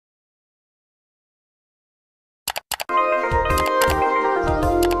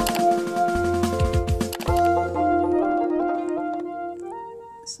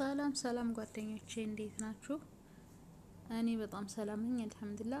ሰላም ጓደኞቼ እንዴት ናችሁ? እኔ በጣም ሰላም ነኝ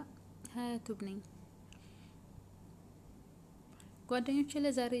አልহামዱሊላህ። ሀያቱብ ነኝ። ጓደኞቼ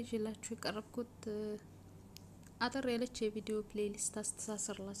ለዛሬ ይዤላችሁ የቀረብኩት አጠር ያለች የቪዲዮ ፕሌሊስት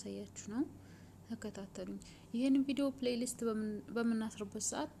አስተሳሰር ላሳያችሁ ነው። ተከታተሉኝ። ይሄን ቪዲዮ ፕሌሊስት በመናስርበት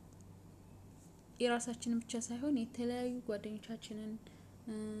ሰዓት የራሳችንን ብቻ ሳይሆን የተለያዩ ጓደኞቻችንን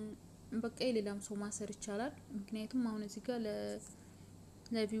በቃ የሌላም ሰው ማሰር ይቻላል። ምክንያቱም አሁን እዚህ ጋር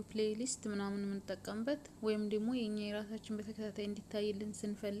ለቪው ፕሌሊስት ምናምን የምንጠቀምበት ወይም ደግሞ የኛ የራሳችን በተከታታይ እንዲታይልን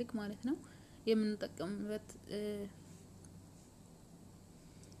ስንፈልግ ማለት ነው የምንጠቀምበት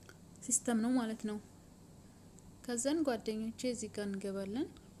ሲስተም ነው ማለት ነው። ከዛን ጓደኞቼ እዚህ ጋር እንገባለን።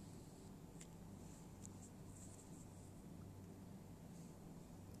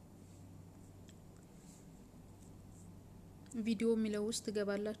 ቪዲዮ የሚለው ውስጥ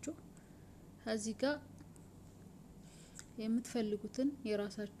ገባላችሁ። እዚህ ጋር የምትፈልጉትን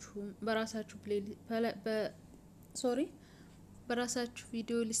በራሳችሁ በራሳችሁ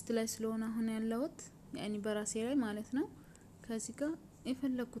ቪዲዮ ሊስት ላይ ስለሆነ አሁን ያለውት ያኒ በራሴ ላይ ማለት ነው። ከዚህ ጋር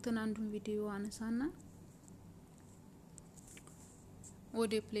የፈለኩትን አንዱን ቪዲዮ አነሳና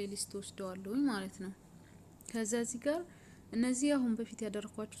ወደ ፕሌሊስት ወስደዋለሁ ማለት ነው። ከዛ እዚህ ጋር እነዚህ አሁን በፊት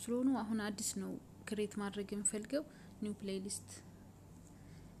ያደረኳችሁ ስለሆኑ አሁን አዲስ ነው ክሬት ማድረግ የምፈልገው ኒው ፕሌሊስት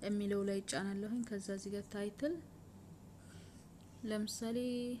የሚለው ላይ ጫናለሁኝ። ከዛ እዚህ ጋር ታይትል ለምሳሌ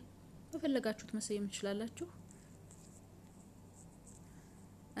በፈለጋችሁት መሰየም ትችላላችሁ።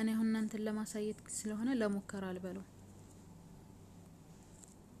 እኔ አሁን እናንተን ለማሳየት ስለሆነ ለሙከራ አልበለው።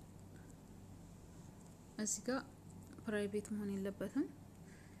 እዚህ ጋር ፕራይቬት መሆን የለበትም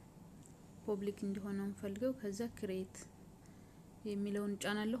ፐብሊክ እንዲሆን ነው የምፈልገው። ከዛ ክሬት የሚለውን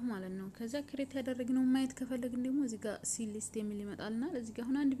ጫናለሁ ማለት ነው። ከዛ ክሬት ያደረግነው ማየት ከፈለግን ደግሞ እዚህ ጋር ሲ ሊስት የሚል ይመጣልና እዚህ ጋር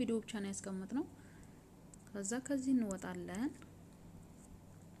አሁን አንድ ቪዲዮ ብቻ ነው ያስቀመጥነው። ከዛ ከዚህ እንወጣለን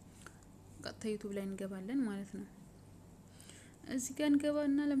ቀጥታ ዩቲዩብ ላይ እንገባለን ማለት ነው። እዚህ ጋር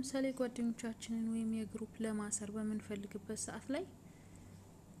እንገባና ለምሳሌ ጓደኞቻችንን ወይም የግሩፕ ለማሰር በመንፈልግበት ሰዓት ላይ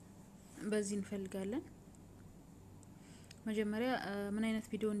በዚህ እንፈልጋለን። መጀመሪያ ምን አይነት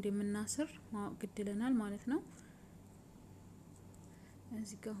ቪዲዮ እንደምናስር ማወቅ ግድለናል ማለት ነው።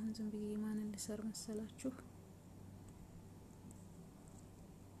 እዚህ ጋር አሁን ዝም ብዬ ማንን ልሰር መሰላችሁ?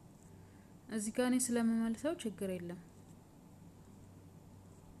 እዚህ ጋር እኔ ስለምመልሰው ችግር የለም።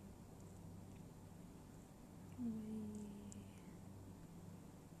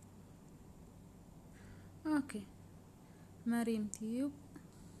 ኦኬ መሪም ቲዩብ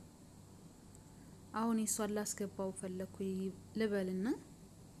አሁን ይሷል አስገባው ፈለኩኝ ልበልና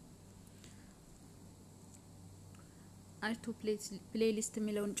አይቱ ፕሌሊስት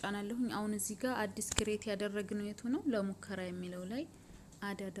የሚለውን ጫናለሁኝ። አሁን እዚህ ጋር አዲስ ክሬት ያደረግነው የቱ ነው ለሙከራ የሚለው ላይ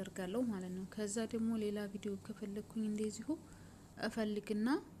አድ አደርጋለሁ ማለት ነው። ከዛ ደግሞ ሌላ ቪዲዮ ከፈለኩኝ እንደዚሁ እፈልግና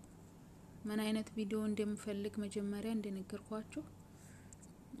ምን አይነት ቪዲዮ እንደምፈልግ መጀመሪያ እንደነገርኳችሁ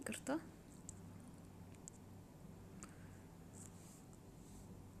ይቅርታ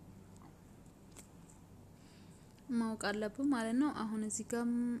ማወቅ አለብን ማለት ነው። አሁን እዚህ ጋር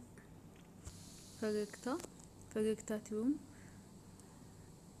ፈገግታቲውም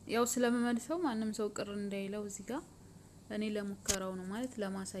ያው ስለመመልሰው ማንንም ሰው ቅር እንዳይለው እዚህ ጋር እኔ ለሙከራው ነው ማለት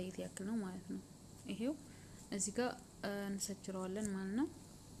ለማሳየት ያክል ነው ማለት ነው። ይሄው እዚህ ጋር እንሰጭረዋለን ማለት ነው።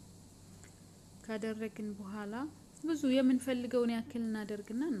 ካደረግን በኋላ ብዙ የምንፈልገውን ያክል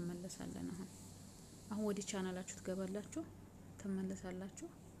እናደርግና እንመለሳለን። አሁን ወዲ ቻናላችሁ ትገባላችሁ ተመለሳላችሁ።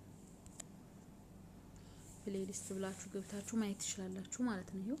 ፕሌሊስት ብላችሁ ገብታችሁ ማየት ትችላላችሁ ማለት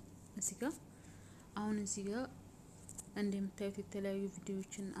ነው። ይሄው እዚህ ጋር አሁን እዚህ ጋር እንደምታዩት የተለያዩ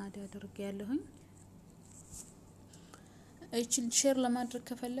ቪዲዮዎችን አድ አድርጌያለሁኝ። እቺን ሼር ለማድረግ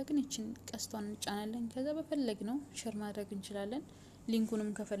ከፈለግን እቺን ቀስቷን እንጫናለን። ከዛ በፈለግነው ሼር ማድረግ እንችላለን። ሊንኩንም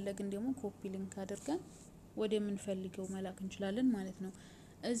ከፈለግን ደግሞ ኮፒ ሊንክ አድርገን ወደ ምንፈልገው መላክ እንችላለን ማለት ነው።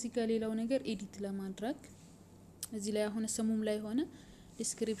 እዚህ ጋር ሌላው ነገር ኤዲት ለማድረግ እዚህ ላይ አሁን ስሙም ላይ ሆነ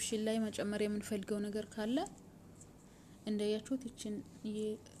ዲስክሪፕሽን ላይ መጨመር የምንፈልገው ነገር ካለ እንደያችሁት እቺን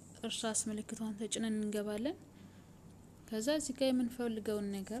የእርሳስ ምልክቷን ተጭነን እንገባለን። ከዛ እዚህ ጋር የምንፈልገውን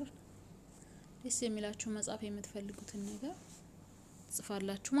ነገር ደስ የሚላችሁ መጻፍ የምትፈልጉትን ነገር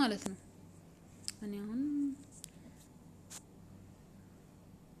ጽፋላችሁ ማለት ነው። እኔ አሁን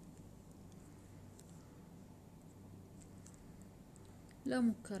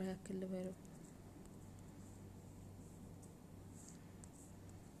ለሙከራ ያክል ልበለው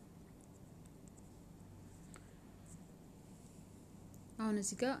አሁን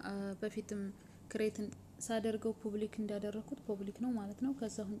እዚህ ጋር በፊትም ክሬትን ሳደርገው ፐብሊክ እንዳደረኩት ፐብሊክ ነው ማለት ነው።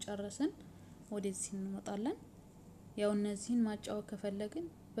 ከዛ አሁን ጨረሰን ወደዚህ እንመጣለን። ያው እነዚህን ማጫወት ከፈለግን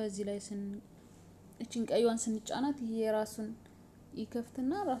በዚህ ላይ እቺን ቀይዋን ስንጫናት ይሄ የራሱን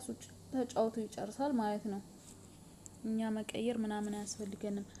ይከፍትና ራሱ ተጫውቶ ይጨርሳል ማለት ነው። እኛ መቀየር ምናምን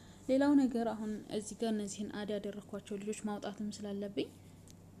አያስፈልገንም። ሌላው ነገር አሁን እዚህ ጋር እነዚህን አድ ያደረኳቸው ልጆች ማውጣትም ስላለብኝ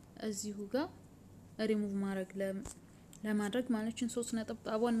እዚሁ ጋር ሪሙቭ ለማድረግ ማለችን 3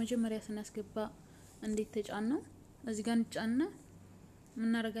 ነጥብጣቧን መጀመሪያ ስናስገባ እንዴት ተጫነው እዚህ ጋር እንጫንና ምን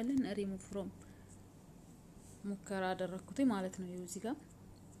እናደርጋለን ሪሙቭ ፍሮም ሙከራ አደረኩት ማለት ነው። ይሄው እዚህ ጋር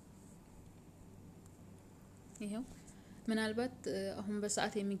ይሄው ምናልባት አሁን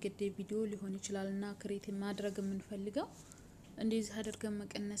በሰዓት የሚገደብ ቪዲዮ ሊሆን ይችላልና ክሬት ማድረግ የምንፈልገው እንደዚህ አድርገን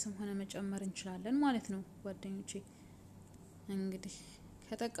መቀነስም ሆነ መጨመር እንችላለን ማለት ነው። ጓደኞቼ እንግዲህ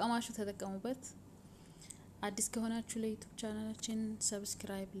ከተጠቀማችሁ ተጠቀሙበት። አዲስ ከሆናችሁ ለዩቲዩብ ቻናላችን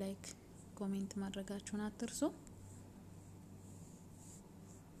ሰብስክራይብ፣ ላይክ፣ ኮሜንት ማድረጋችሁን አትርሱ።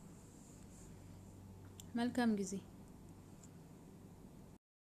 መልካም ጊዜ